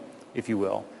self-done, if you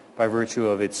will, by virtue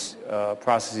of its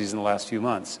processes in the last few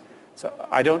months. So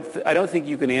I don't think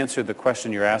you can answer the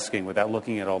question you're asking without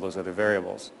looking at all those other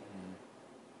variables.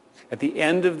 At the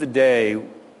end of the day,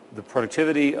 the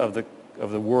productivity of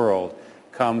the world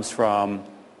comes from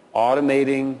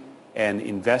automating and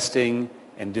investing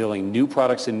and building new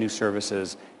products and new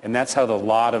services, and that's how the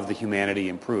lot of the humanity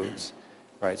improves,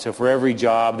 right? So for every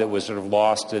job that was sort of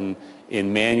lost in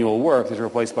manual work that's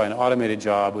replaced by an automated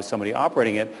job with somebody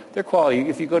operating it, their quality,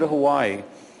 if you go to Hawaii,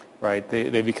 right,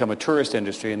 they become a tourist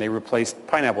industry and they replace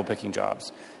pineapple picking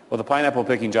jobs. Well, the pineapple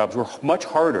picking jobs were much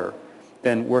harder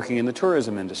than working in the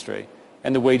tourism industry,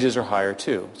 and the wages are higher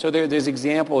too. So there's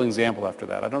example after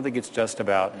that. I don't think it's just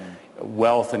about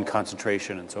wealth and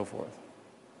concentration and so forth.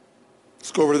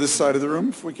 Let's go over to this side of the room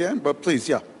if we can, but please,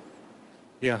 yeah.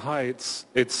 Yeah, hi.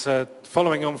 It's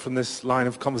following on from this line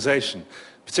of conversation,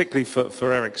 particularly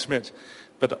for Eric Schmidt,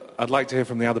 but I'd like to hear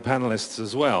from the other panelists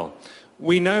as well.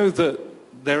 We know that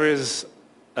there is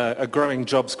a growing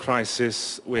jobs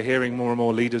crisis. We're hearing more and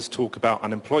more leaders talk about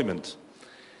unemployment.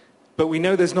 But we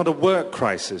know there's not a work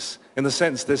crisis, in the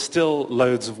sense there's still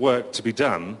loads of work to be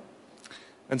done.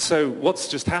 And so what's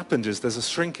just happened is there's a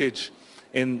shrinkage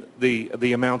in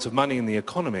the amount of money in the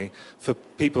economy for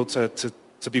people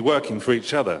to be working for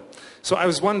each other. So I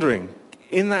was wondering,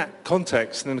 in that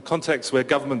context, and in a context where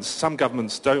some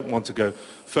governments don't want to go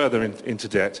further into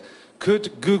debt,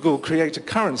 could Google create a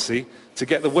currency to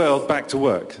get the world back to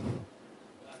work?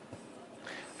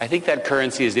 I think that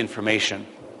currency is information.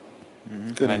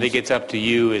 And I think it's up to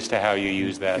you as to how you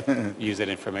use that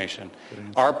information.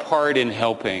 Our part in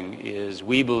helping is,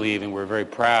 we believe, and we're very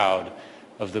proud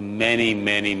of the many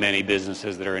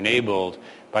businesses that are enabled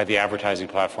by the advertising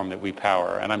platform that we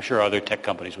power. And I'm sure other tech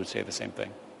companies would say the same thing.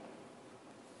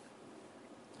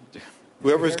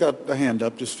 Whoever's got a hand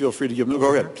up, just feel free to give them.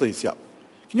 Go ahead, please, yeah.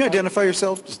 Can you identify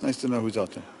yourself? Just nice to know who's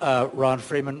out there. Ron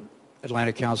Friedman,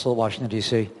 Atlantic Council, Washington,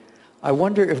 D.C. I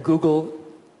wonder if Google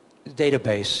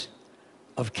database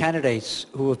of candidates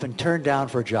who have been turned down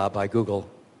for a job by Google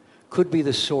could be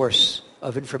the source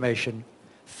of information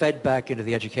fed back into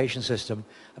the education system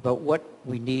about what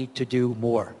we need to do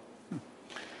more.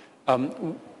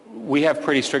 We have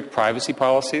pretty strict privacy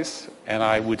policies, and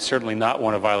I would certainly not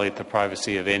want to violate the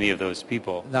privacy of any of those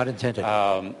people. Not intended.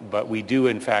 But we do,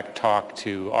 in fact, talk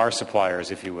to our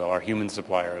suppliers, if you will, our human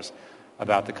suppliers,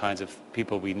 about the kinds of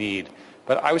people we need.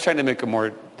 But I was trying to make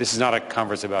this is not a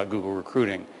conference about Google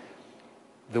recruiting.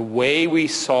 The way we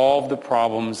solve the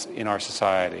problems in our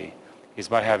society is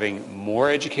by having more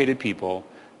educated people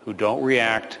who don't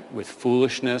react with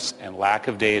foolishness and lack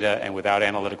of data and without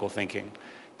analytical thinking.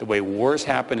 The way wars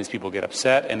happen is people get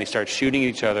upset and they start shooting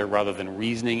each other rather than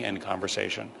reasoning and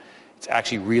conversation. It's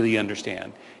actually really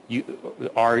understand.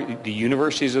 The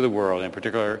universities of the world, in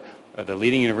particular the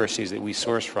leading universities that we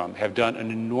source from, have done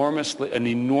an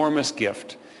enormous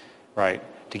gift, right,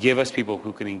 to give us people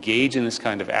who can engage in this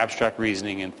kind of abstract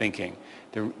reasoning and thinking.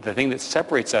 The thing that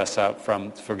separates us up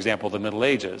from, for example, the Middle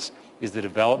Ages is the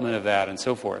development of that and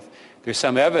so forth. There's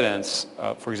some evidence,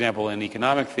 for example, in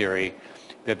economic theory,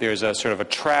 that there's a sort of a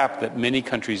trap that many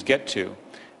countries get to.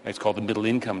 It's called the middle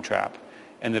income trap.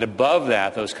 And that above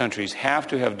that, those countries have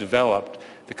to have developed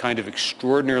the kind of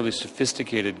extraordinarily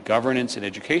sophisticated governance and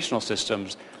educational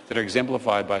systems that are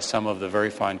exemplified by some of the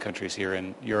very fine countries here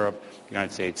in Europe, the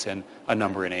United States, and a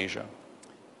number in Asia.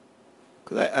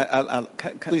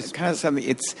 Please. Kind of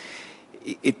something.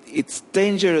 It's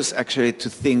dangerous actually to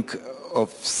think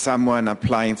of someone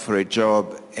applying for a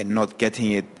job and not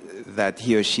getting it, that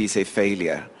he or she is a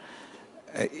failure.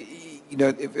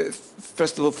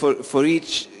 First of all, for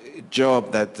each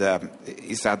job that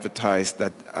is advertised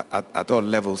at all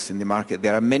levels in the market,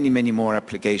 there are many, many more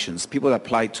applications. People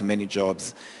apply to many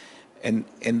jobs. And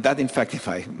that, in fact, if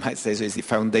I might say so, is the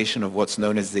foundation of what's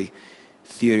known as the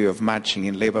theory of matching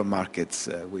in labor markets,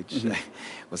 which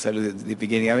was alluded at the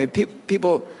beginning. I mean,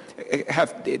 people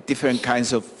have different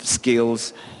kinds of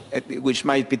skills, which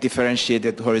might be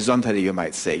differentiated horizontally, you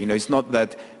might say. It's not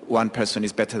that one person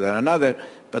is better than another,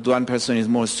 but one person is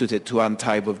more suited to one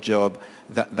type of job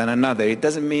than another. It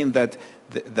doesn't mean that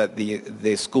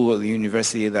the school or the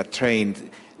university that trained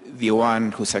the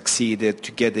one who succeeded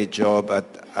to get a job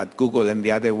at Google and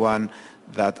the other one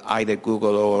that either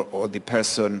Google or the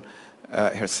person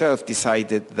herself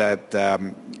decided that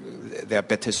they are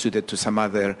better suited to some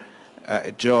other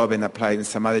job and applied in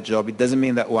some other job. It doesn't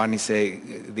mean that one is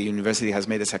the university has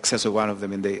made a success of one of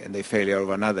them and the failure of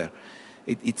another.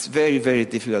 It's very, very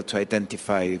difficult to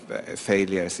identify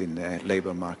failures in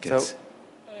labor markets.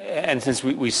 And since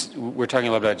we're talking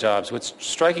a lot about jobs, what's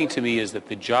striking to me is that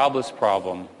the jobless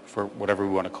problem, for whatever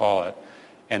we want to call it,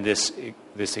 and this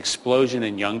explosion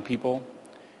in young people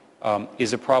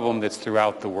is a problem that's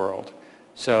throughout the world.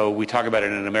 So we talk about it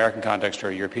in an American context or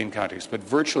a European context, but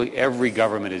virtually every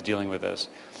government is dealing with this.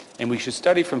 And we should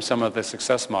study from some of the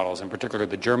success models, in particular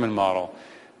the German model,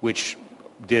 which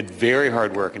did very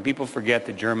hard work. And people forget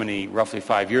that Germany, roughly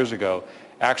 5 years ago,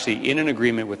 actually, in an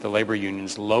agreement with the labor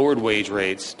unions, lowered wage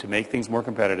rates to make things more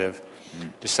competitive,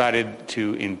 decided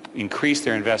to increase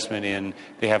their investment in,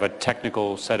 they have a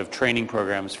technical set of training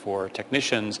programs for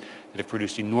technicians that have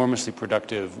produced enormously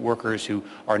productive workers who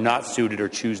are not suited or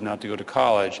choose not to go to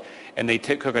college. And they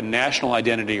took a national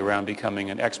identity around becoming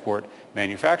an export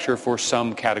manufacturer for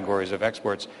some categories of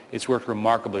exports. It's worked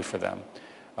remarkably for them.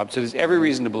 So there's every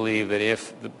reason to believe that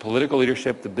if the political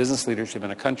leadership, the business leadership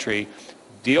in a country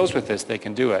deals with this, they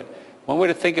can do it. One way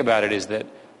to think about it is that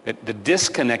the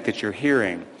disconnect that you're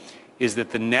hearing is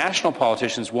that the national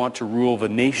politicians want to rule the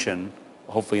nation,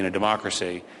 hopefully in a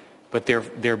democracy, but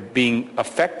they're being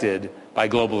affected by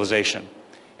globalization.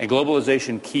 And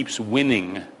globalization keeps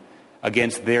winning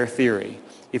against their theory.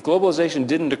 If globalization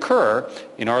didn't occur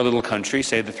in our little country,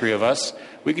 say the three of us,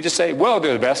 we could just say, well,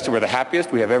 they're the best, we're the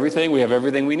happiest, we have everything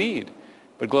we need.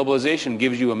 But globalization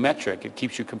gives you a metric, it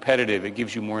keeps you competitive, it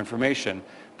gives you more information.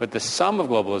 But the sum of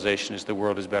globalization is the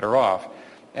world is better off.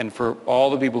 And for all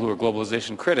the people who are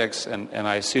globalization critics, and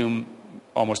I assume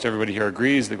almost everybody here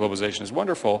agrees that globalization is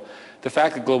wonderful, the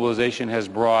fact that globalization has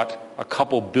brought a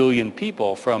couple billion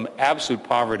people from absolute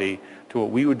poverty to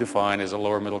what we would define as a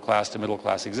lower middle class to middle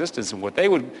class existence, and what they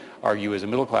would argue is a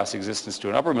middle class existence to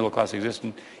an upper middle class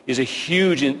existence, is a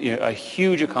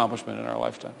huge accomplishment in our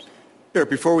lifetimes. Eric,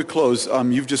 before we close,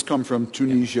 you've just come from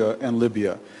Tunisia and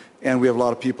Libya, and we have a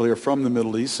lot of people here from the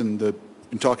Middle East and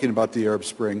been talking about the Arab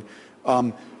Spring.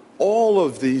 All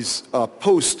of these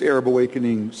post-Arab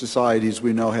awakening societies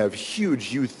we know have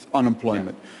huge youth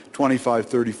unemployment, 25,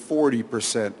 30,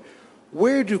 40%.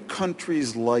 Where do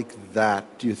countries like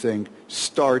that, do you think,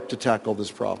 start to tackle this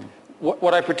problem?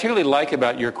 What I particularly like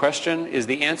about your question is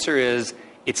the answer is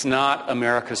it's not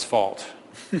America's fault.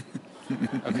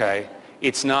 Okay?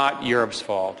 It's not Europe's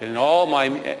fault.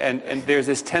 And there's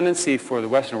this tendency for the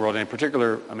Western world, and in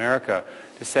particular America,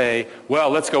 to say, well,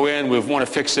 let's go in, we want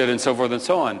to fix it, and so forth and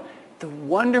so on. The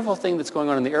wonderful thing that's going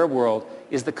on in the Arab world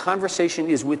is the conversation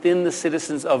is within the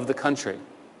citizens of the country.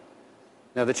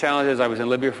 Now, the challenge is I was in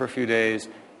Libya for a few days,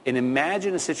 and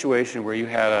imagine a situation where you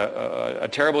had a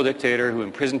terrible dictator who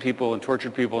imprisoned people and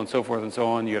tortured people and so forth and so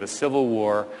on. You had a civil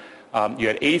war. You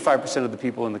had 85% of the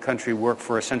people in the country work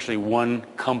for essentially one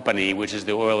company, which is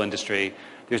the oil industry.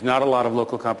 There's not a lot of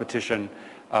local competition.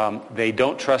 They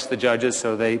don't trust the judges,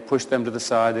 so they push them to the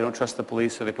side. They don't trust the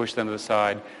police, so they push them to the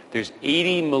side. There's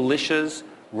 80 militias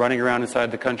running around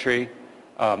inside the country.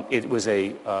 It was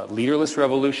a leaderless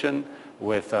revolution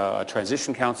with a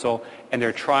transition council, and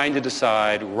they're trying to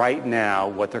decide right now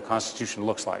what their constitution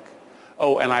looks like.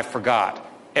 Oh, and I forgot.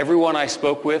 Everyone I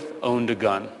spoke with owned a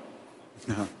gun.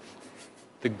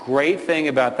 The great thing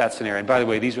about that scenario, and by the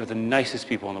way, these are the nicest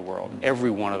people in the world,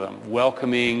 every one of them,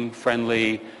 welcoming,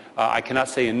 friendly. I cannot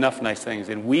say enough nice things,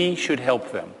 and we should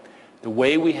help them. The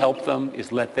way we help them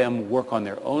is let them work on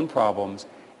their own problems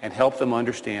and help them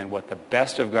understand what the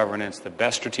best of governance, the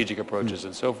best strategic approaches,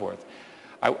 and so forth.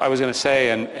 I was going to say,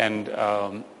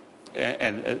 and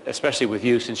especially with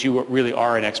you, since you really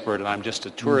are an expert and I'm just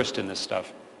a tourist in this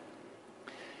stuff,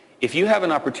 if you have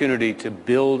an opportunity to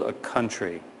build a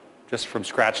country just from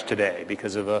scratch today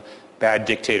because of a bad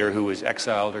dictator who was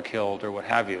exiled or killed or what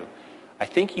have you, I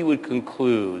think you would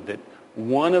conclude that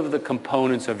one of the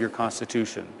components of your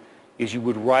Constitution is you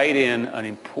would write in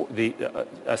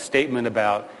a statement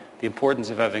about the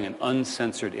importance of having an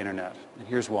uncensored internet. And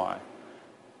here's why.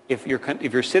 If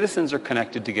your citizens are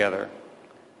connected together,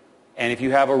 and if you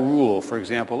have a rule, for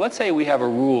example, let's say we have a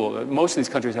rule, most of these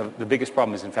countries have, the biggest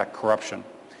problem is in fact corruption.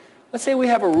 Let's say we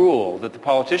have a rule that the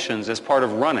politicians, as part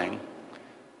of running,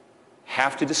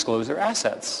 have to disclose their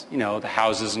assets, you know, the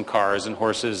houses and cars and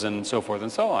horses and so forth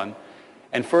and so on.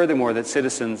 And furthermore, that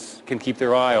citizens can keep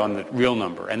their eye on the real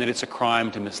number and that it's a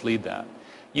crime to mislead that.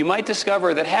 You might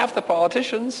discover that half the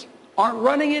politicians aren't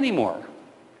running anymore.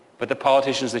 But the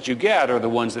politicians that you get are the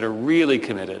ones that are really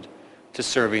committed to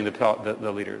serving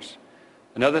the leaders.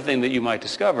 Another thing that you might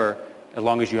discover, as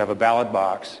long as you have a ballot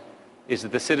box, is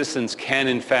that the citizens can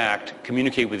in fact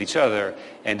communicate with each other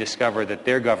and discover that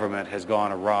their government has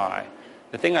gone awry.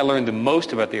 The thing I learned the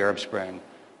most about the Arab Spring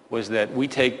was that we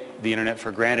take the internet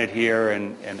for granted here,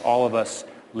 and all of us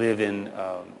live in,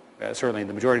 certainly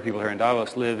the majority of people here in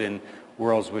Davos live in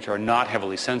worlds which are not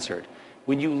heavily censored.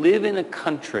 When you live in a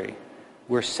country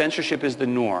where censorship is the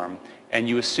norm, and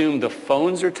you assume the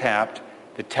phones are tapped,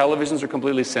 the televisions are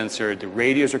completely censored, the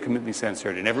radios are completely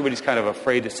censored, and everybody's kind of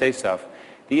afraid to say stuff,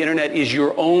 the internet is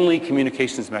your only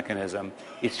communications mechanism.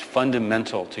 It's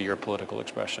fundamental to your political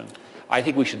expression. I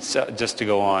think we should, just to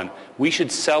go on, we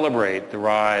should celebrate the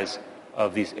rise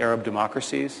of these Arab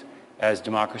democracies as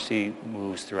democracy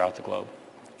moves throughout the globe.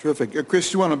 Terrific.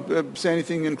 Chris, you want to say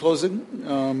anything in closing?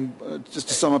 Just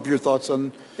to sum up your thoughts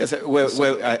on... Yes,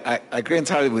 well, I agree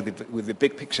entirely with the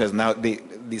big pictures. Now,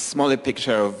 the smaller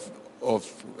picture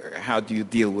of how do you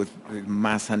deal with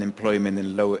mass unemployment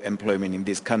and low employment in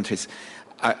these countries,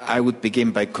 I would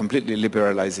begin by completely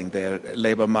liberalizing their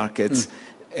labor markets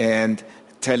and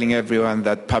telling everyone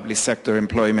that public sector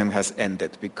employment has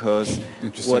ended, because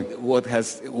what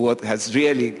has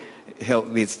really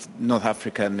held these North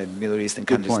African and Middle Eastern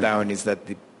countries down is that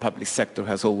the public sector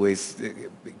has always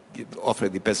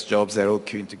offered the best jobs. They're all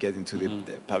queuing to get into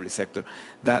the public sector.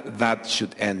 That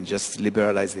should end. Just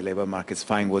liberalize the labor markets,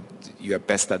 find what you are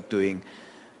best at doing,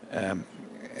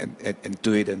 and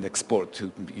do it and export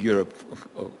to Europe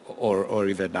or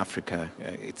even Africa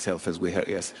itself, as we heard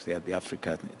yesterday at the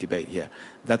Africa debate here.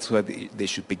 That's where they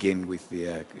should begin with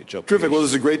the job Terrific. creation. Well,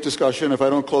 this is a great discussion. If I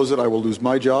don't close it, I will lose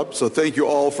my job. So thank you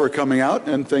all for coming out,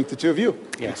 and thank the two of you.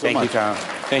 Yeah, thank you, Tom.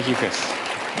 Thank you, Chris.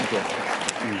 Thank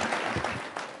you.